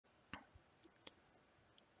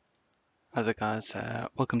How's it guys?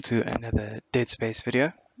 Welcome to another Dead Space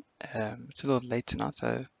video. It's a little late tonight,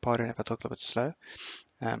 so pardon if I talk a little bit slow.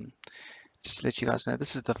 Um, just to let you guys know,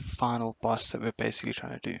 this is the final boss that we're basically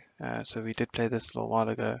trying to do. So we did play this a little while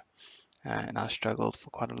ago, and I struggled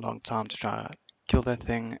for quite a long time to try to kill that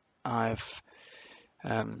thing.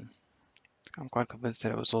 Um, I'm quite convinced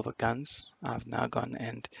that it was all the guns. I've now gone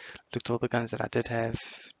and looked at all the guns that I did have,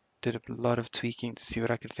 did a lot of tweaking to see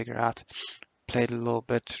what I could figure out. Played a little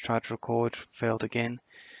bit, tried to record, failed again.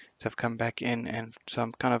 So I've come back in, and so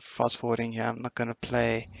I'm kind of fast forwarding here. I'm not going to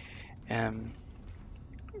play um,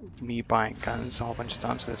 me buying guns a whole bunch of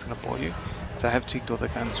times, so it's going to bore you. So I have tweaked all the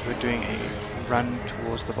guns. We're doing a run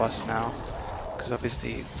towards the boss now, because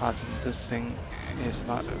obviously fighting this thing is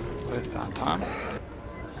not worth our time.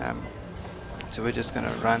 So we're just going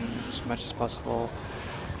to run as much as possible,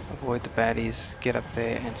 avoid the baddies, get up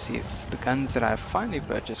there and see if the guns that I've finally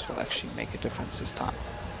purchased will actually make a difference this time.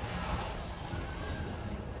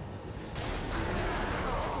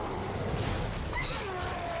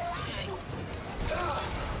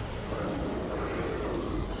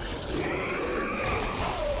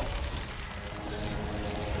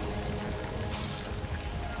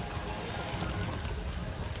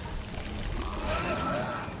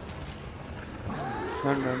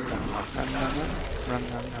 Run, run, run, run, run, run, run, run,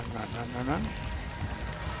 run, run, run, run, run.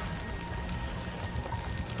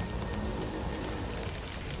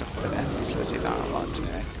 That enemy slows you down a lot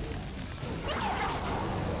today.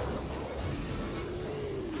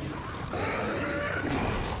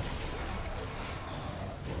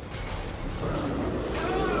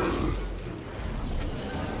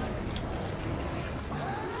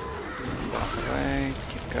 Walk away,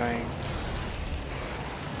 keep going.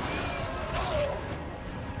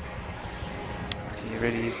 So you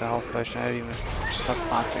already used the health potion, I didn't even stop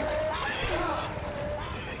fighting.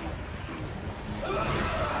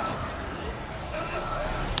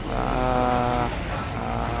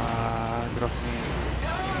 Get off me.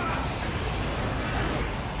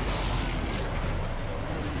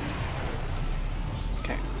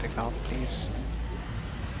 Okay, take health please.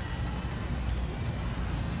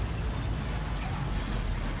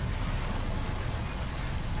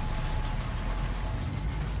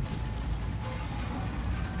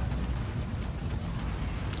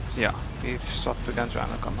 So yeah, we've swapped the guns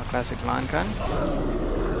around. I've got my classic line gun.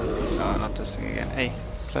 No, not this thing again. Hey,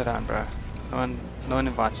 slow down bro. No one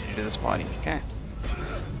invited you to this party, okay?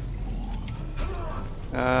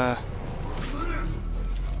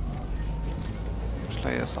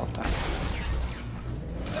 Slow yourself down.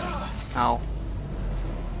 Ow.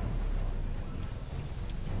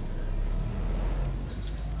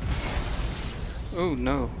 Oh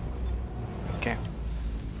no. Okay.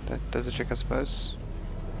 That does the trick, I suppose.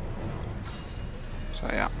 So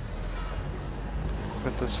yeah.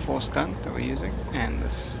 With this force gun that we're using and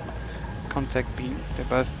this contact beam, they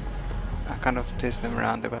both, I kind of test them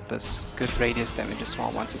around. They've got this good radius damage as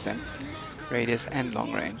well, 1%. Radius and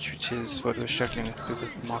long range, which is what we're struggling with because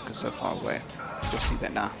the marker's so far away. Just see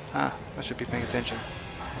that now. I should be paying attention.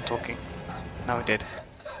 I'm talking. Now we're dead.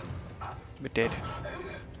 We're dead.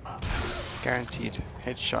 Guaranteed.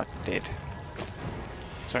 Headshot dead.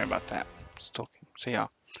 Sorry about that. Just talking. So yeah.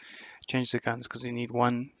 Change the guns because you need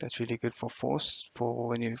one that's really good for force for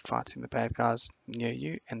when you're fighting the bad guys near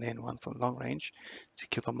you, and then one for long range to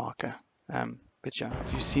kill the marker. But yeah,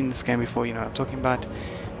 if you've seen this game before, you know what I'm talking about.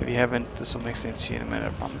 If you haven't, this will make sense to you in a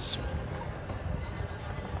minute, I promise.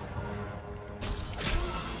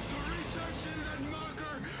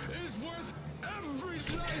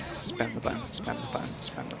 Spam the button, spam the button,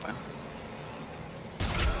 spam the button.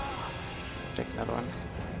 Take another one.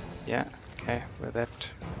 Yeah, okay, we're that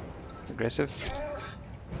aggressive.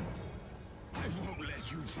 I won't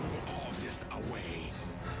let you throw all this away.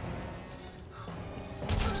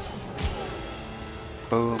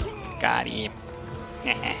 Boom, got him.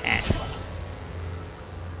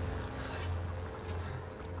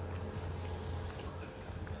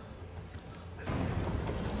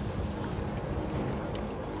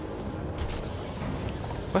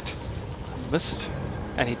 What? I missed.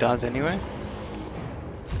 And he dies anyway?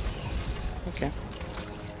 Okay.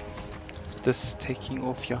 This taking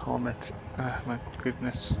off your helmet. My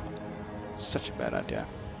goodness. Such a bad idea.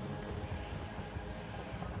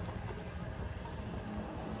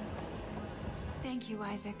 Thank you,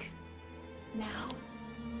 Isaac. Now,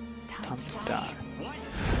 time Time to to die. die. What?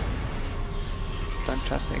 Don't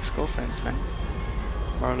trust ex-girlfriends, man.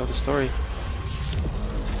 Moral of the story.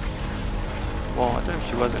 Well, I don't know if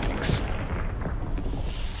she was an ex.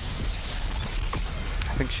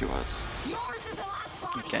 I think she was. Yours is the last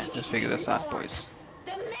body Okay, we let's figure this out, record. boys.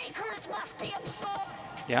 The makers must be absorbed.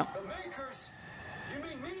 Yeah. The Makers? You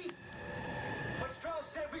mean me? But Strauss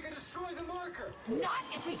said we could destroy the marker. Not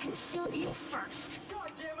if we can shoot you first. God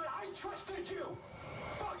damn it, I trusted you!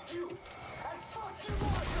 Fuck you! And fuck you,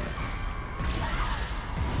 Otter!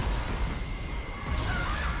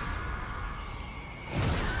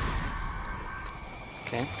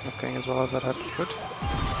 Okay, not going as well as I'd hoped it would.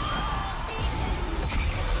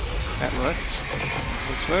 That worked.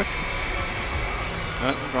 Does this work?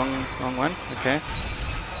 No, wrong one. Okay.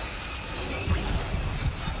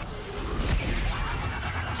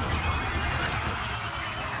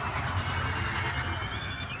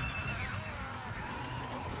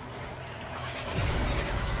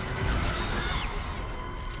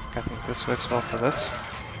 I think this works well for this.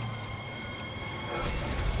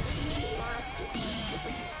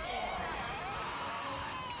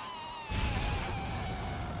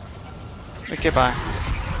 Okay, bye.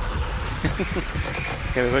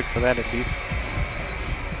 Okay, we worked for that at least.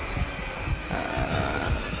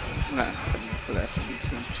 No, for that it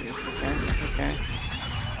seems to. Okay.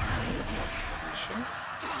 Sure.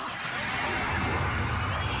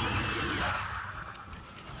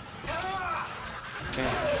 Okay,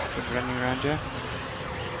 good running around here.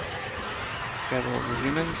 Gather all the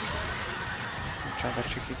humans. Try that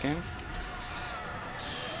trick again.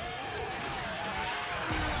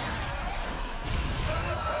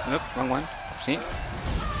 Nope, wrong one. See?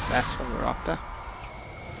 That's what we're after.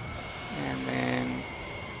 And then...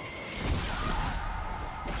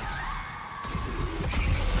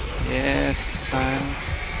 Yes, time.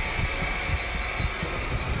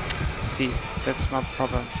 See, that's not the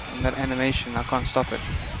problem. In that animation, I can't stop it.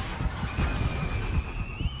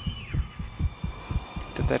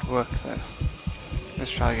 Did that work though?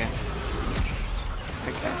 Let's try again.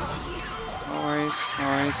 Okay. No worries, no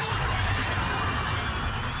worries.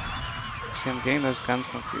 See, I'm getting those guns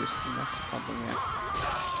confused, and that's the problem here.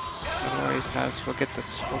 No worries, guys, we'll get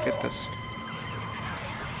this, we'll get this.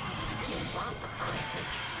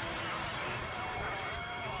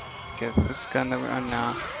 Okay, this gun that we're on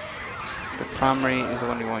now, the primary is the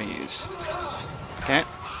one we want to use. Okay.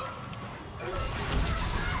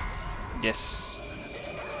 Yes.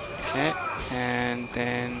 Okay, and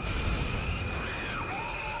then...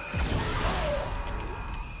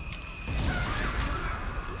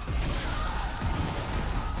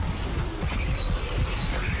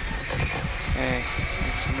 Okay,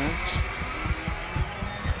 excellent.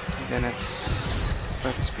 And then it's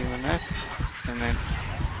focus beam on that, and then...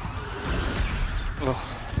 Oh,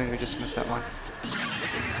 I think we just missed that one.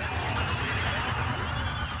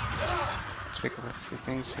 Let's pick up a few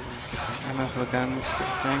things, see if we can get some ammo for the guns that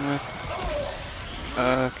we're playing with.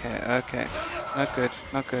 Okay. Not good,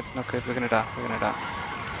 not good, not good. We're gonna die, we're gonna die.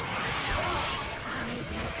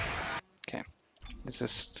 Okay, let's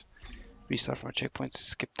just restart from our checkpoint,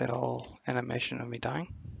 skip that whole animation of me dying.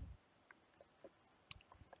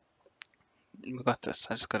 We got this,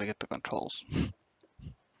 I just gotta get the controls.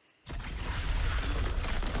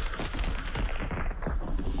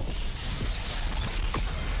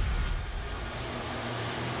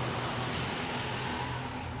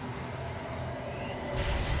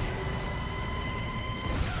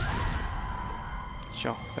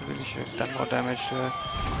 Sure, I really should have done more damage to her.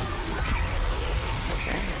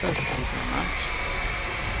 Okay, it does decent amount.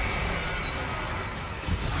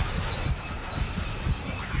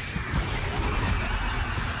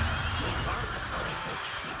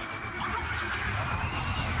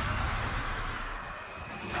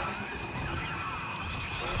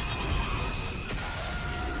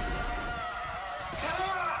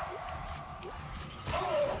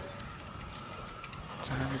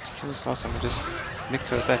 So how did you kill this last time? I just nicked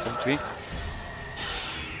her back on 3.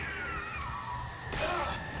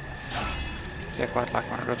 See, I quite like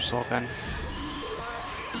my ripsaw gun.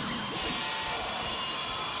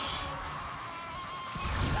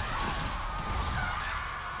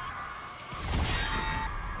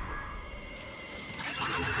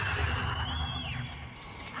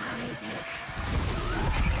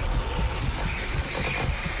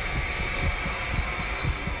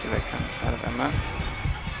 Do they come out of ammo?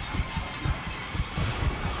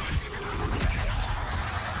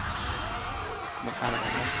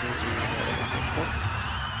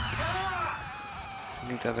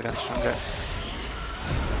 I think the other gun's stronger.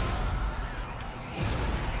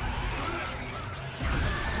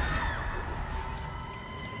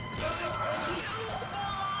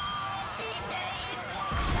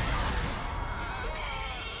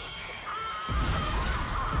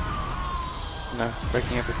 No,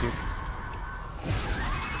 breaking up with you.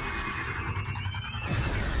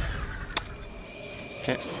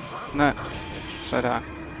 Okay, no, slow down.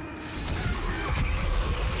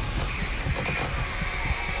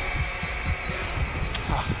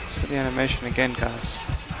 To the animation again, guys.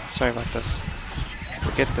 Sorry about this.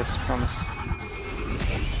 We'll get this, promise.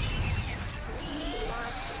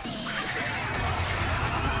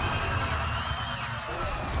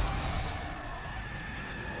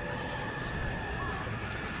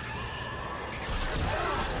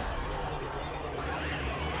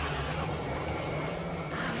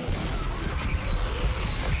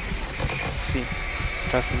 See,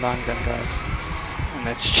 trust the long gun, guys. And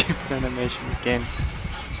that stupid animation again.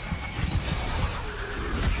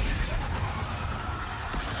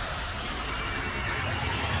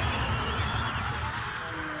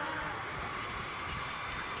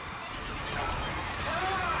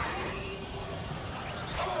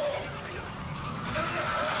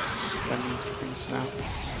 Spending things now.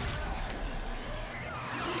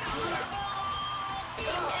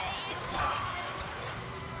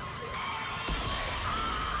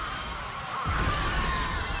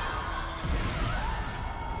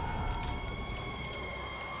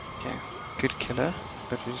 Okay, good killer,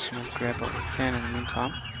 but we're just gonna grab what we can in the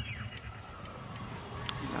meantime.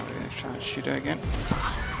 Now we're gonna try and shoot her again.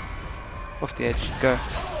 Off the edge, go.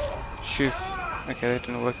 Shoot. Okay, that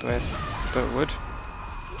didn't work the way I thought it would.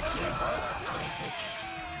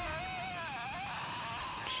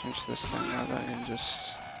 Change this thing rather and just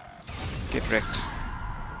get wrecked.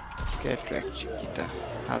 Get wrecked, Chiquita.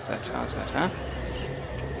 How's that, huh?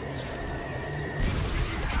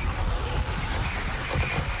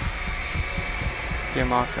 Dear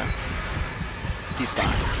marker. He's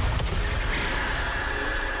fine.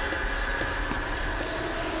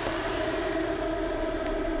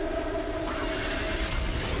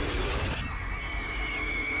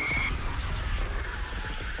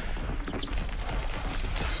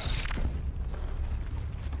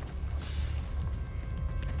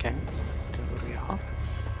 Okay, to where we are.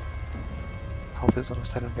 Health is all of a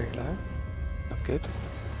sudden very low. Not good.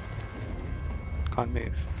 Can't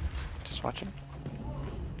move. Just watching.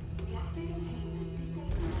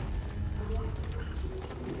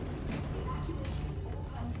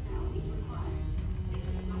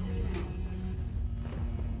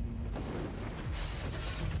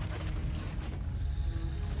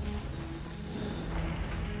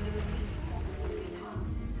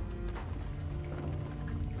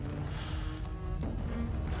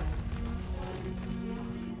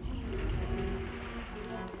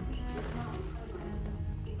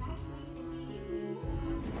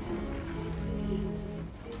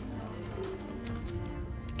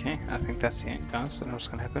 Okay, I think that's the end, guys. So what's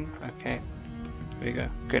gonna happen? Okay, there we go.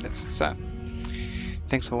 Credits. So,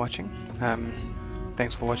 thanks for watching.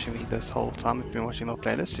 Thanks for watching me this whole time. If you've been watching the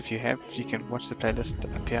playlist, if you have, you can watch the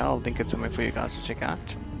playlist up here. I'll link it somewhere for you guys to check out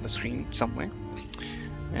on the screen somewhere.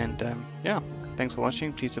 And yeah, thanks for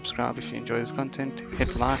watching. Please subscribe if you enjoy this content.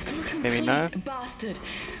 Hit like. Let me know. Bastard!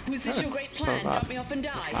 Was this your great plan? Dump me off and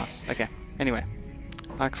die? Okay. Anyway.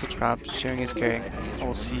 Like, subscribe, sharing is caring. I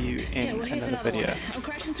will see you in Yeah, well, here's another another video. one. I'm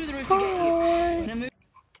crashing through the roof to get you.